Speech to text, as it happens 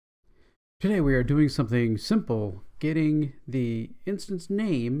Today we are doing something simple, getting the instance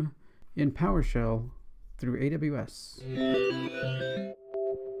name in PowerShell through AWS.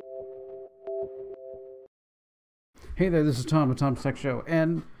 Hey there, this is Tom with Tom's Tech Show,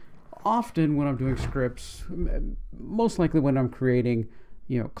 and often when I'm doing scripts, most likely when I'm creating,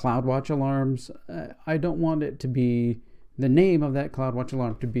 CloudWatch alarms, I don't want it to be the name of that CloudWatch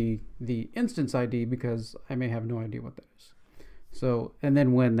alarm to be the instance ID because I may have no idea what that is. So, and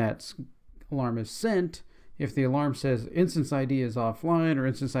then when that alarm is sent, if the alarm says instance ID is offline or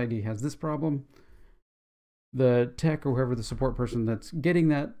instance ID has this problem, the tech or whoever the support person that's getting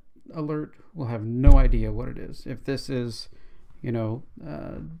that alert will have no idea what it is. If this is,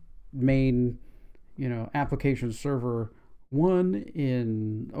 main, application server 1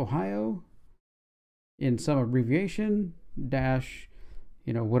 in Ohio, in some abbreviation, dash,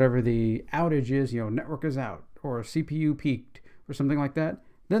 whatever the outage is, network is out or CPU peaked or something like that,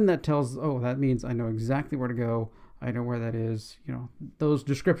 then that tells, oh, that means I know exactly where to go. I know where that is. Those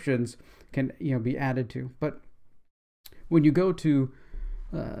descriptions can, be added to. But when you go to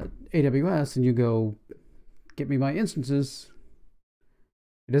AWS and you go, get me my instances,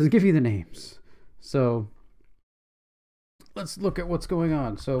 it doesn't give you the names. So let's look at what's going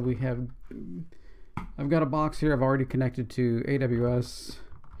on. So I've got a box here I've already connected to AWS,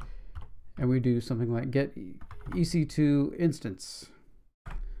 and we do something like Get-EC2Instance.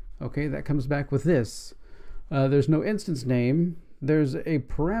 Okay, that comes back with this. There's no instance name. There's a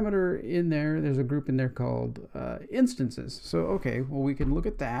parameter in there. There's a group in there called instances. So, okay, well, we can look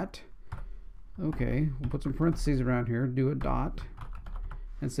at that. Okay, we'll put some parentheses around here, do a dot,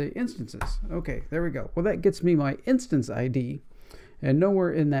 and say instances. Okay, there we go. Well, that gets me my instance ID. And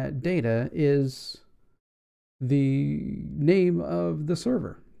nowhere in that data is the name of the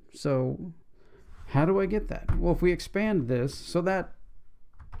server. So how do I get that? Well, if we expand this, so that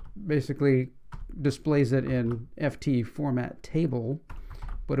basically displays it in FT format table,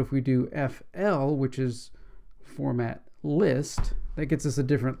 but if we do FL, which is format list, that gets us a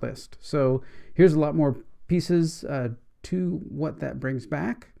different list. So here's a lot more pieces to what that brings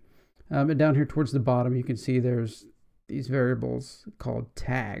back. And down here towards the bottom, you can see there's these variables called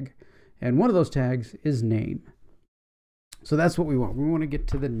tag, and one of those tags is name. So that's what we want. We want to get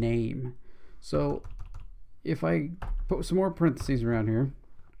to the name. So if I put some more parentheses around here,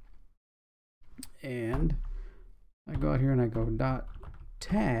 and I go out here and I go dot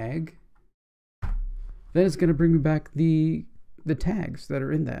tag, then it's going to bring me back the tags that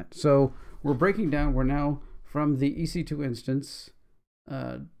are in that. So we're breaking down, we're now from the EC2 instance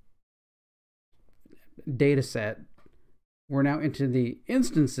data set, we're now into the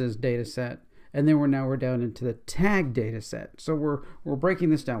instances data set, and then we're down into the tag data set. So we're breaking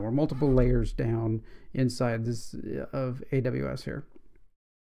this down. We're multiple layers down inside this of AWS here.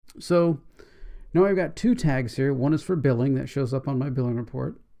 So now I've got two tags here. One is for billing, that shows up on my billing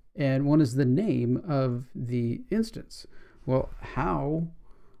report, and one is the name of the instance. Well, how?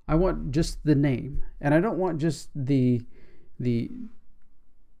 I want just the name, and I don't want just the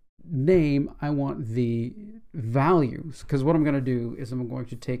name, I want the values, because what I'm going to do is I'm going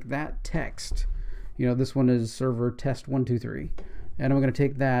to take that text, this one is server test 123, and I'm going to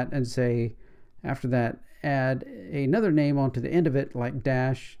take that and say, after that, add another name onto the end of it, like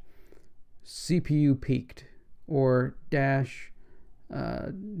dash CPU peaked or dash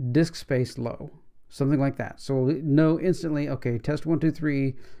disk space low, something like that. So we'll know instantly, okay, test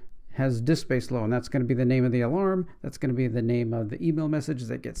 123 has disk space low, and that's going to be the name of the alarm. That's going to be the name of the email message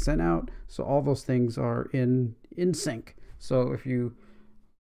that gets sent out. So all those things are in sync. So if you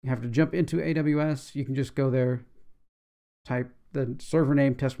have to jump into AWS, you can just go there, type the server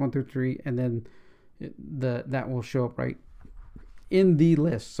name test 123, and then that will show up right in the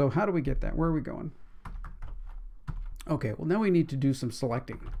list. So how do we get that? Where are we going? Okay, well, now we need to do some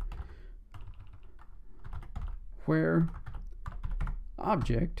selecting. Where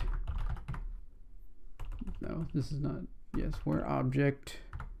object, no, this is not, yes, where object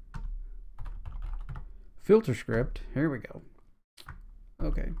FilterScript, here we go.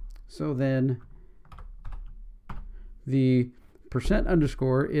 Okay, so then the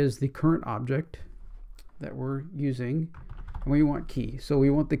 %_ is the current object that we're using, and we want key. So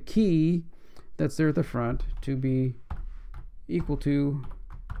we want the key that's there at the front to be equal to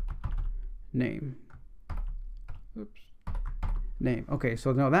name. Oops. Name. Okay,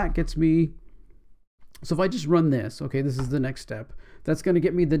 so now that gets me, so if I just run this, okay, this is the next step, that's going to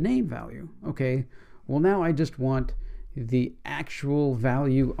get me the name value. Okay, well, now I just want the actual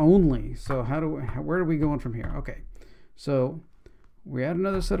value only. So where are we going from here? Okay, so we add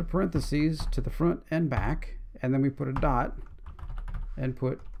another set of parentheses to the front and back, and then we put a dot and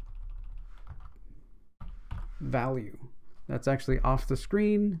put value. That's actually off the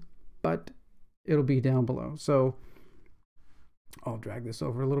screen, but it'll be down below. So I'll drag this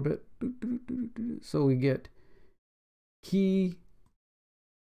over a little bit. So we get key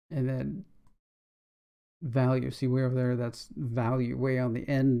and then value. See way over there, that's value way on the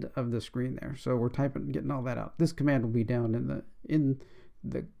end of the screen there. So we're getting all that out. This command will be down in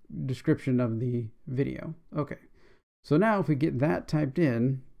the description of the video. Okay. So now if we get that typed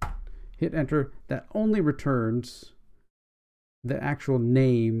in, hit enter, that only returns the actual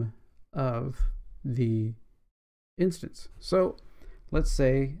name of the instance. So let's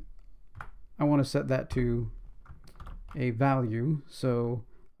say I want to set that to a value. So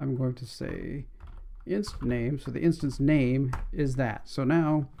I'm going to say instance name. So the instance name is that. So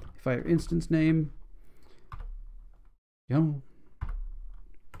now if I have instance name,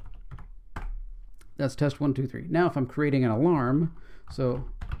 that's test 1, 2, 3. Now if I'm creating an alarm, so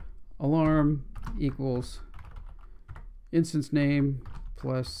alarm equals instance name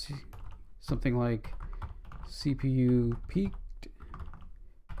plus something like CPU peaked,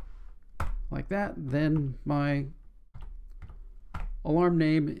 like that, then my alarm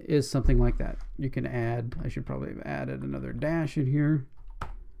name is something like that. You can add, I should probably have added another dash in here.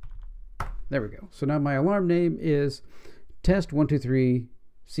 There we go. So now my alarm name is test 1, 2, 3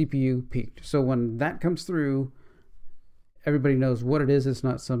 CPU peaked. So when that comes through, everybody knows what it is. It's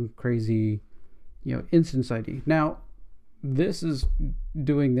not some crazy, instance ID. Now, this is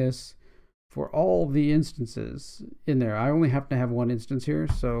doing this for all the instances in there. I only have to have one instance here.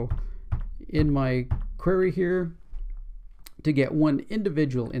 So in my query here, to get one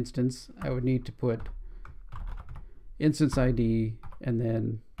individual instance, I would need to put instance ID and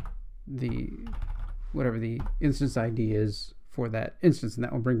then whatever the instance ID is for that instance, and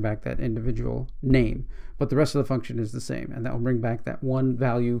that will bring back that individual name. But the rest of the function is the same, and that will bring back that one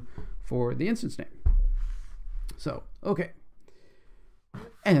value for the instance name. So, okay.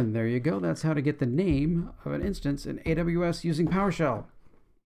 And there you go. That's how to get the name of an instance in AWS using PowerShell.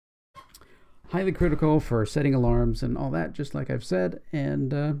 Highly critical for setting alarms and all that, just like I've said,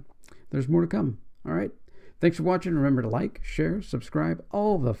 and there's more to come. All right. Thanks for watching. Remember to like, share, subscribe,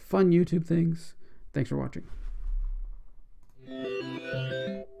 all the fun YouTube things. Thanks for watching.